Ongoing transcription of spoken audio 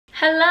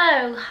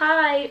Hello,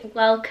 hi,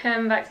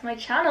 welcome back to my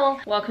channel.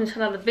 Welcome to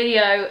another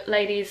video,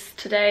 ladies.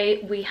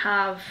 Today we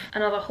have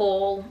another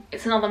haul.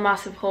 It's another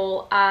massive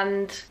haul,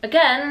 and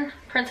again,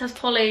 Princess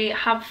Polly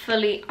have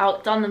fully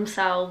outdone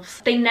themselves.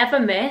 They never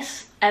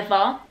miss,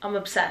 ever. I'm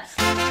obsessed.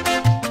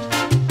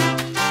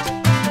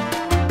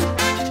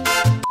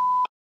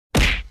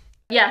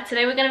 Yeah,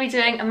 today we're going to be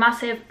doing a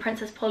massive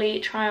Princess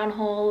Polly try-on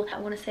haul. I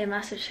want to say a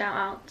massive shout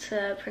out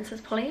to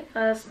Princess Polly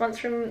for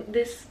sponsoring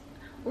this.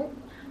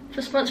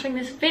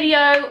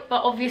 Video,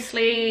 but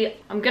obviously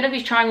I'm gonna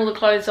be trying all the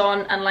clothes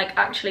on and like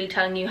actually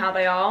telling you how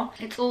they are.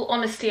 It's all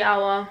honesty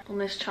hour on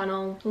this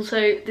channel.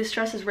 Also, this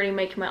dress is really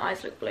making my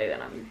eyes look blue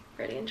and I'm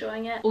really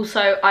enjoying it.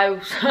 Also,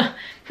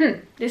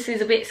 this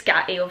is a bit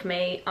scatty of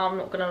me, I'm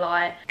not gonna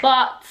lie,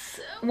 but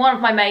one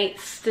of my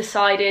mates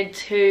decided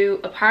to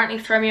apparently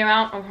throw me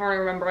around, I'm trying to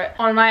remember it,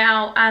 on a night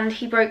out, and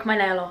he broke my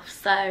nail off,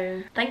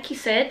 so thank you,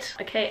 Sid.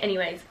 Okay,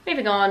 anyways,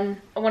 moving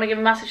on. I want to give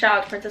a massive shout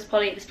out to Princess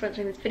Polly for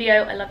sponsoring this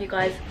video. I love you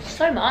guys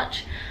so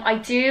much. I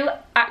do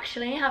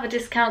actually have a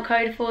discount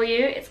code for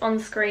you. It's on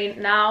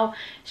screen now.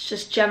 It's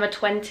just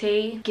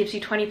Gemma20. Gives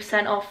you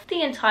 20% off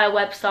the entire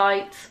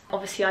website.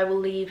 Obviously, I will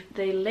leave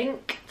the link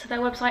to their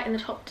website in the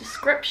top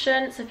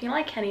description. So if you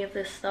like any of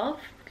this stuff,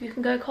 you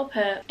can go cop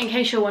it. In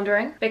case you're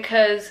wondering,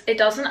 because it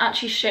doesn't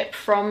actually ship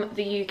from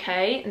the UK,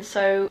 and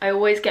so I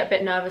always get a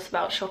bit nervous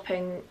about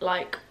shopping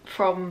like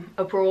from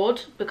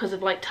abroad because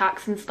of like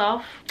tax and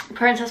stuff.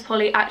 Princess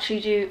Polly actually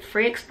do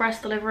free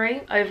express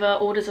delivery over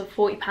orders of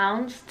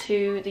 £40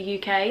 to the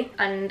UK,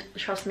 and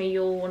trust me,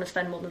 you'll want to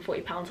spend more than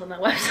 £40 on their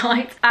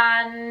website,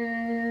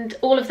 and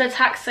all of their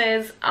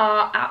taxes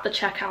are at the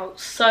checkout,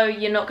 so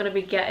you're not going to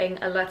be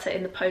getting a letter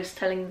in the post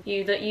telling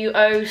you that you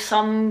owe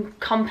some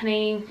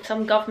company,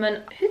 some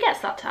government. Who gets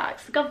that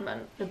tax? The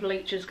government. The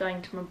bleach is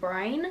going to my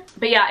brain.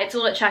 But yeah, it's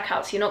all at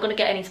checkout, so you're not going to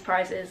get any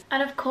surprises.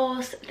 And of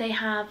course, they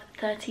have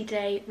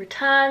 30-day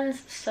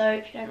returns, so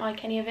if you don't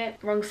like any of it,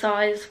 wrong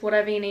size,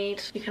 whatever you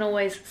need, you can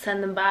always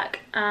send them back.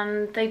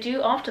 And they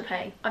do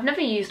AfterPay. I've never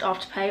used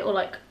AfterPay or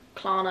like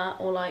Klarna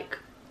or like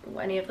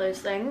any of those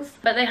things,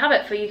 but they have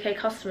it for UK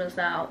customers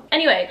now.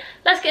 Anyway,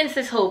 let's get into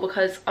this haul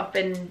because I've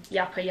been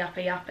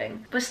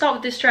yapping. Let's start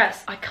with this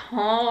dress. I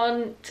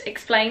can't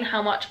explain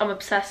how much I'm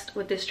obsessed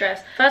with this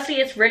dress. Firstly,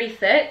 it's really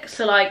thick,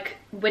 so like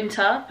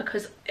winter,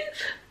 because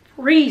it's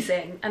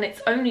freezing and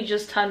it's only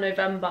just turned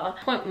November.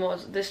 Point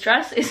was, this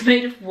dress is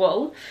made of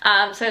wool,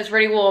 so it's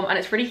really warm and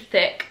it's really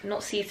thick,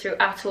 not see-through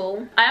at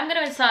all. I am going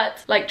to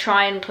insert like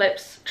try-on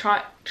clips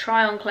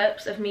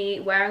of me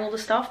wearing all the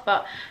stuff,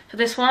 but for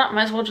this one I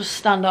might as well just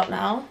stand up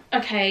now.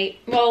 Okay,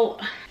 well,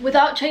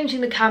 without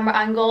changing the camera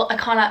angle, I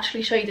can't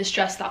actually show you this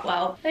dress that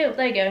well.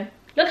 There you go.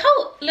 Look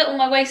how little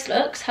my waist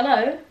looks,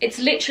 hello. It's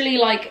literally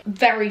like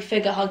very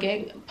figure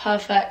hugging,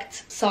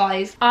 perfect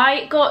size.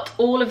 I got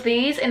all of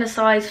these in a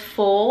size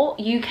 4,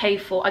 UK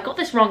 4. I got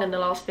this wrong in the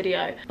last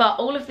video, but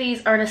all of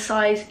these are in a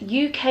size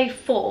UK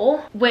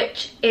 4,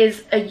 which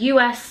is a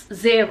US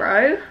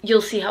 0.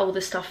 You'll see how all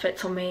this stuff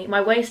fits on me.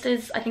 My waist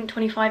is, I think,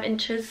 25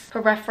 inches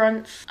for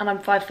reference, and I'm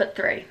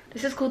 5'3".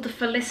 This is called the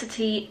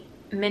Felicity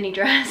mini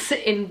dress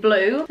in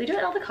blue. They do it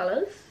in other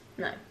colors?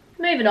 No.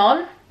 Moving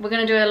on, we're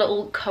going to do a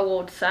little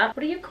cord set.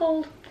 What are you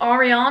called?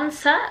 Ariane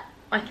set?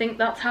 I think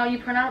that's how you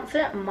pronounce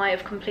it. I might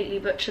have completely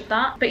butchered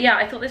that. But yeah,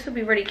 I thought this would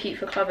be really cute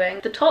for clubbing.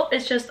 The top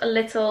is just a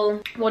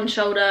little one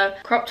shoulder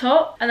crop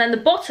top. And then the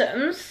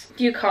bottoms,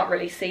 you can't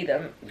really see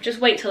them. Just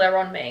wait till they're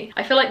on me.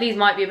 I feel like these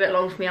might be a bit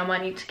long for me. I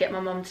might need to get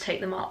my mum to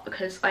take them up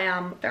because I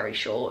am very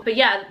short. But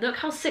yeah, look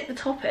how sick the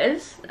top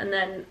is. And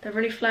then they're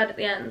really flared at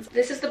the ends.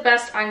 This is the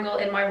best angle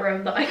in my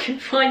room that I can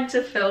find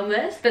to film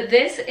this. But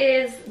this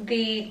is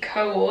the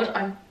cord.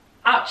 I'm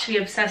actually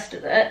obsessed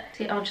with it.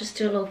 See, I'll just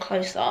do a little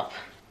close up.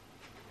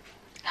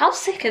 How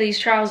sick are these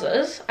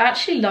trousers? I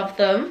actually love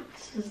them.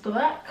 This is the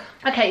back.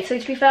 Okay, so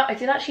to be fair, I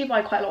did actually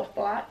buy quite a lot of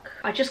black.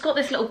 I just got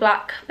this little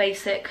black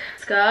basic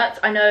skirt.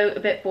 I know, a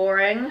bit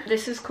boring.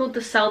 This is called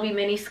the Selby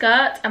mini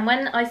skirt, and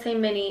when I say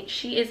mini,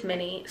 she is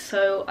mini,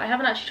 so I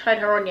haven't actually tried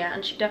her on yet,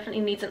 and she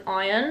definitely needs an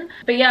iron.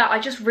 But yeah, I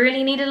just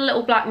really needed a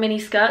little black mini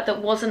skirt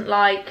that wasn't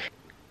like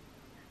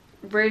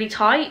really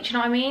tight, do you know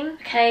what I mean?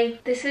 Okay,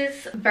 this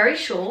is very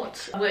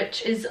short,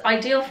 which is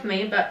ideal for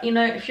me, but you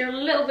know, if you're a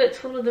little bit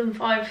taller than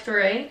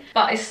 5'3",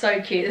 but it's so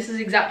cute. This is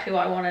exactly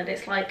what I wanted.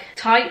 It's like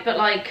tight, but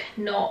like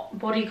not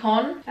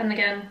bodycon, and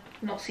again,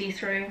 not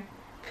see-through.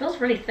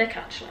 Feels really thick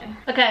actually.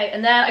 Okay,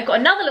 and then I got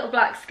another little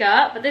black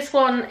skirt, but this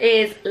one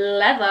is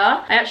leather.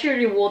 I actually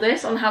already wore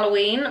this on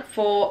Halloween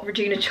for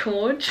Regina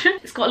George.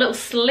 It's got a little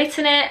slit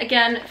in it.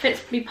 Again,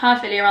 fits me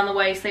perfectly around the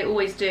waist. They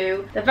always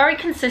do. They're very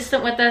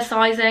consistent with their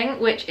sizing,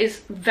 which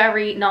is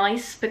very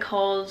nice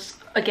because,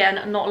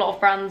 again, not a lot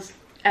of brands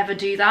ever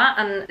do that,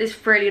 and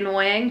it's really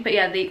annoying. But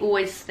yeah, they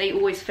always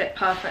fit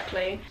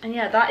perfectly. And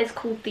yeah, that is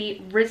called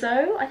the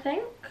Rizzo, I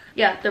think.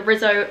 Yeah, the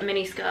Rizzo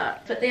mini skirt.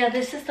 But yeah,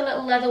 this is the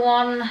little leather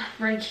one.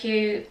 Really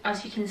cute.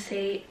 As you can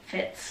see,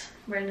 fits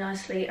really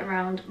nicely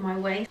around my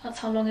waist. That's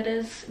how long it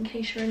is, in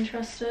case you're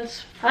interested.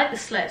 I like the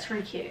slit, it's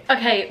really cute.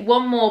 Okay,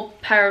 one more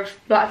pair of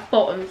black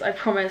bottoms, I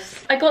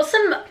promise. I got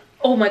some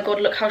Oh my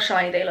god, look how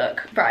shiny they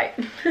look. Right.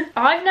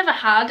 I've never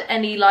had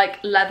any like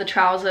leather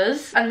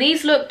trousers, and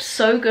these looked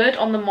so good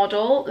on the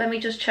model. Let me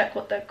just check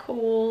what they're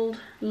called.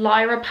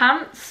 Lyra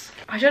pants.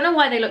 I don't know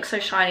why they look so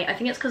shiny. I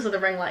think it's because of the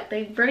ring light.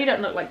 They really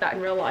don't look like that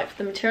in real life.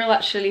 The material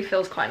actually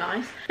feels quite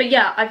nice. But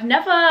yeah, I've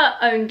never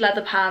owned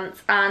leather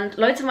pants, and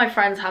loads of my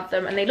friends have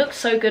them, and they look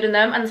so good in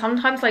them. And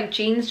sometimes like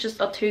jeans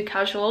just are too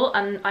casual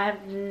and I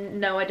have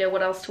no idea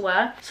what else to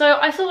wear. So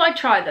I thought I'd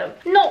try them.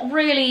 Not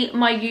really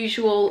my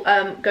usual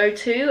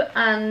go-to,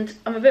 and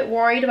I'm a bit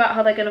worried about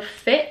how they're gonna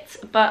fit,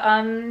 but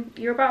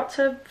you're about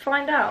to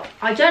find out.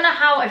 I don't know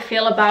how I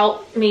feel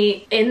about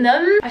me in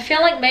them. I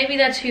feel like maybe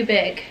they're too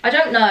big. I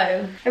don't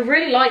know. I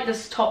really like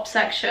this top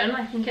section.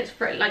 I think it's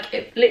pretty, like,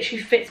 it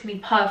literally fits me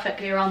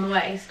perfectly around the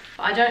waist.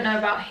 But I don't know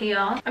about here.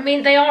 I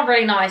mean, they are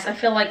really nice. I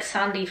feel like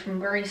Sandy from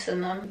Greece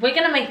in them. We're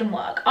gonna make them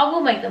work. I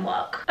will make them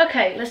work.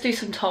 Okay, let's do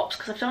some tops,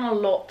 because I've done a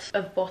lot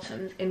of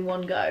bottoms in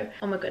one go.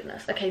 Oh my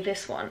goodness. Okay,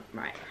 this one.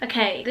 Right.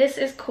 Okay, this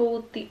is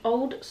called the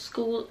Old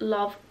School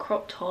Love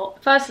crop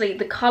top. Firstly,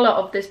 the color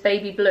of this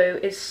baby blue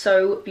is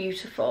so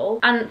beautiful,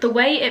 and the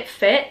way it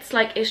fits,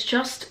 like, it's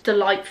just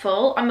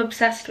delightful. I'm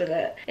obsessed with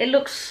it. It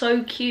looks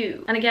so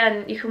cute. And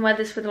again, you can wear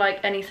this with like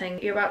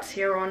anything. You're about to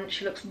see her on.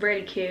 She looks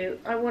really cute.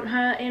 I want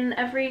her in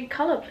every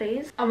color,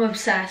 please. I'm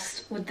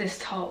obsessed with this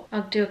top.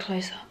 I'll do a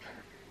close-up.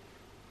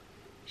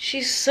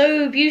 She's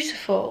so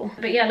beautiful.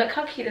 But yeah, look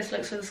how cute this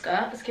looks with the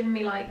skirt. It's giving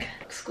me like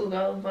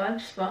schoolgirl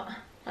vibes, but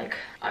like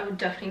I would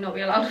definitely not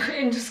be allowed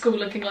into school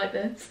looking like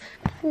this.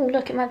 Oh,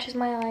 look, it matches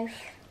my eyes.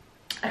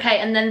 Okay,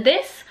 and then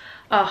this,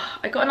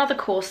 I got another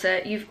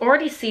corset. You've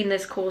already seen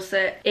this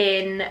corset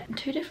in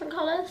 2 different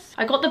colours.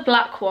 I got the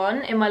black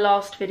one in my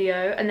last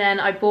video, and then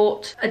I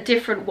bought a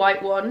different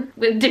white one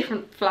with a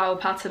different flower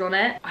pattern on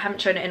it. I haven't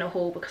shown it in a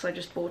haul because I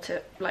just bought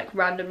it like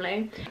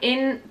randomly.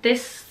 In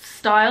this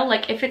style,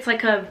 like if it's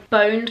like a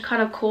boned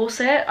kind of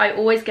corset, I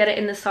always get it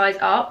in the size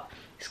up.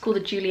 It's called the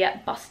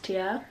Juliette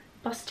Bustier.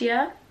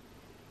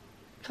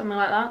 Something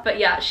like that. But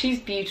yeah, she's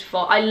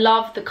beautiful. I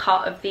love the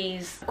cut of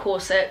these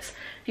corsets.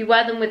 If you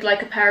wear them with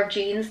like a pair of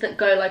jeans that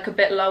go like a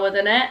bit lower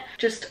than it,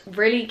 just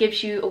really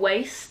gives you a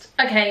waist.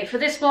 Okay, for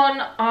this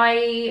one,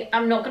 I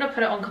am not going to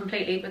put it on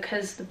completely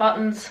because the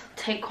buttons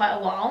take quite a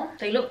while.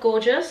 They look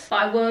gorgeous,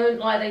 but I won't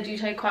lie, they do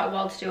take quite a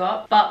while to do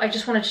up. But I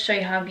just wanted to show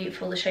you how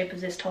beautiful the shape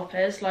of this top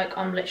is. Like,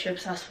 I'm literally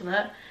obsessed with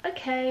it.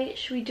 Okay,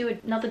 should we do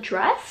another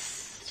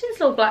dress? Let's do this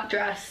little black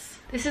dress.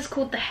 This is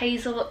called the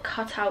Hazel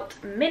Cutout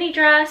Mini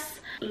Dress.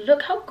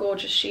 Look how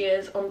gorgeous she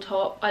is on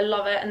top. I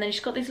love it. And then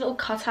she's got these little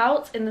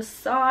cutouts in the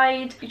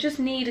side. You just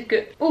need a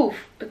good,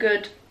 a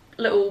good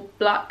little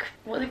black,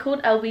 what are they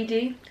called?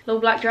 LBD, little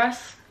black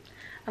dress.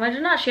 And I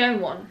didn't actually own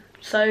one,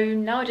 so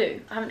now I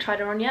do. I haven't tried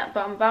her on yet,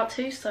 but I'm about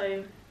to,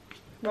 so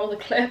roll the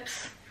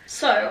clips.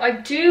 So I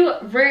do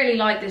really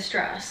like this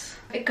dress.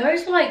 It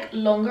goes like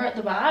longer at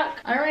the back.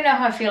 I don't really know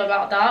how I feel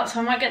about that, so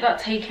I might get that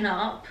taken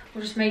up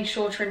or just made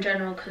shorter in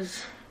general,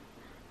 because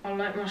I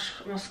like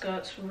my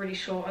skirts really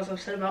short, as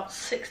I've said about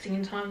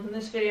 16 times in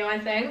this video, I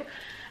think.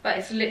 But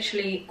it's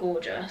literally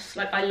gorgeous.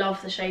 Like, I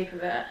love the shape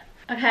of it.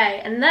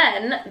 Okay, and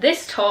then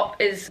this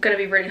top is going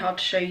to be really hard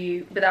to show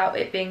you without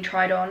it being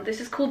tried on. This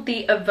is called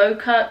the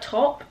Evoca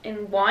top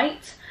in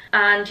white,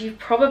 and you've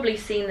probably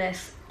seen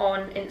this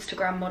on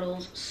Instagram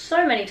models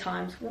so many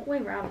times. What way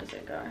round does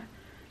it go?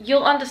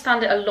 You'll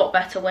understand it a lot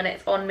better when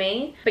it's on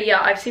me. But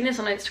yeah, I've seen this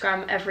on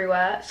Instagram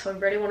everywhere, so I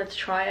really wanted to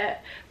try it.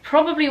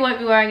 Probably won't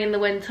be wearing in the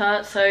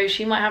winter, so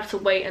she might have to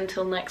wait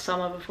until next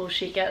summer before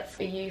she gets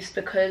a use,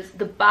 because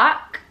the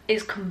back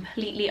is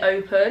completely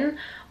open,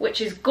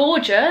 which is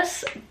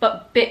gorgeous, but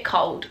a bit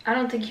cold. I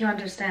don't think you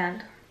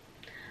understand.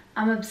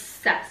 I'm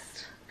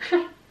obsessed.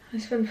 I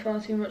spend far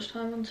too much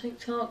time on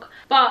TikTok.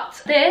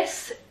 But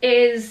this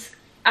is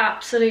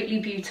absolutely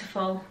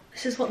beautiful.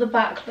 This is what the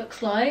back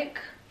looks like.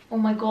 Oh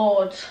my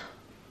god,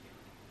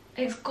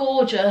 it's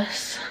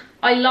gorgeous.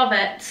 I love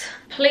it.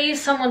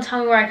 Please someone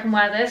tell me where I can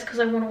wear this, because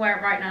I want to wear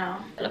it right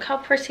now. Look how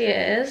pretty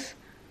it is.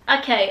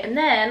 Okay, and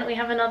then we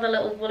have another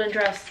little woolen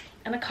dress,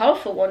 and a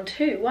colourful one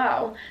too.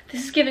 Wow,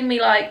 this is giving me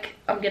like,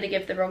 I'm gonna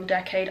give the wrong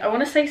decade. I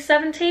want to say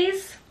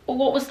 70s, or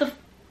what was the,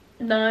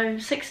 no,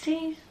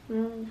 60s?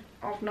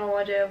 I've no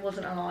idea, I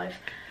wasn't alive.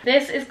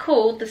 This is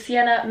called the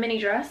Sienna mini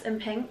dress in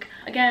pink.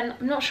 Again,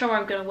 I'm not sure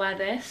I'm gonna wear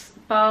this,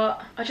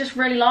 but I just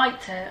really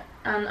liked it,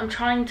 and I'm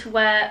trying to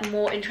wear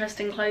more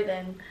interesting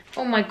clothing.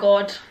 Oh my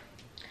god,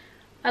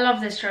 I love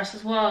this dress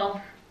as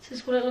well. This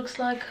is what it looks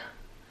like,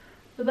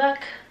 the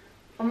back.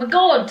 Oh my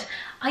god,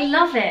 I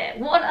love it.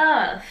 What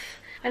on earth?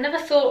 I never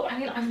thought, I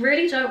mean, I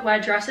really don't wear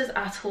dresses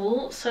at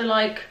all, so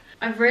like,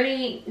 I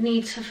really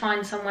need to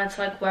find somewhere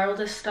to like wear all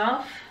this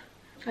stuff.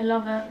 I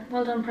love it.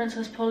 Well done,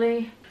 Princess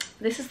Polly.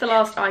 This is the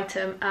last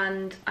item,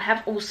 and I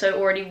have also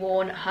already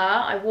worn her.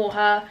 I wore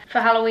her for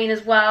Halloween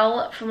as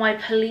well for my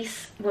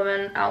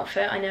policewoman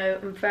outfit. I know,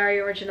 I'm very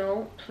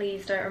original.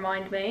 Please don't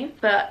remind me.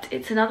 But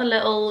it's another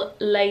little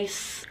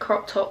lace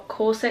crop top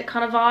corset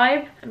kind of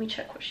vibe. Let me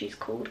check what she's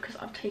called, because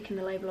I've taken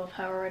the label off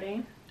her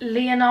already.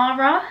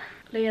 Leonara,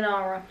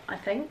 I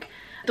think.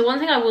 The one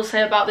thing I will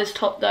say about this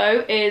top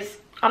though is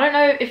I don't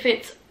know if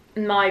it's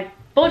my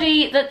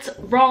body that's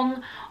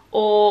wrong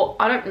or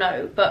I don't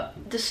know, but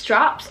the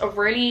straps are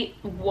really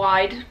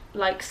wide,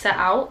 like set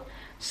out.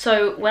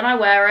 So when I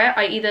wear it,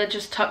 I either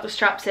just tuck the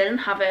straps in and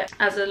have it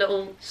as a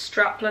little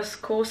strapless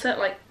corset,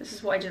 like this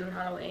is what I did on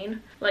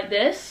Halloween, like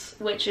this,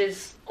 which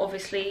is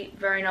obviously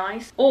very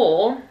nice.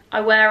 Or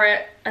I wear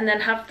it and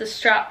then have the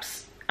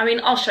straps, I mean,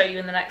 I'll show you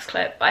in the next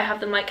clip, but I have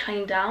them like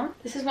hanging down.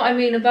 This is what I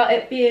mean about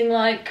it being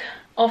like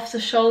off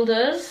the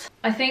shoulders.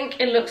 I think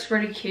it looks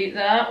really cute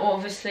there. Or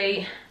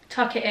obviously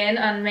tuck it in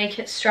and make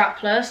it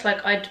strapless,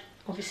 like I'd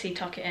obviously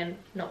tuck it in,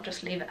 not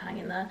just leave it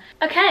hanging there.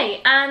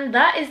 Okay, and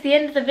that is the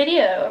end of the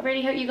video. I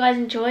really hope you guys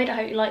enjoyed. I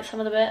hope you liked some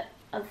of the bit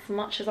as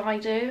much as I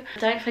do.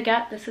 Don't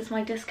forget, this is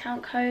my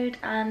discount code,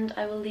 and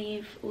I will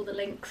leave all the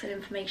links and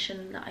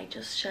information that I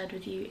just shared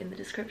with you in the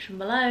description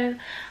below.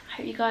 I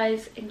hope you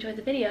guys enjoyed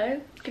the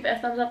video. Give it a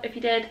thumbs up if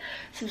you did,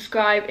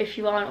 subscribe if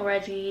you aren't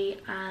already,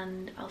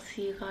 and I'll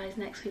see you guys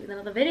next week with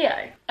another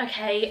video.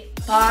 Okay,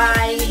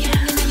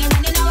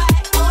 bye.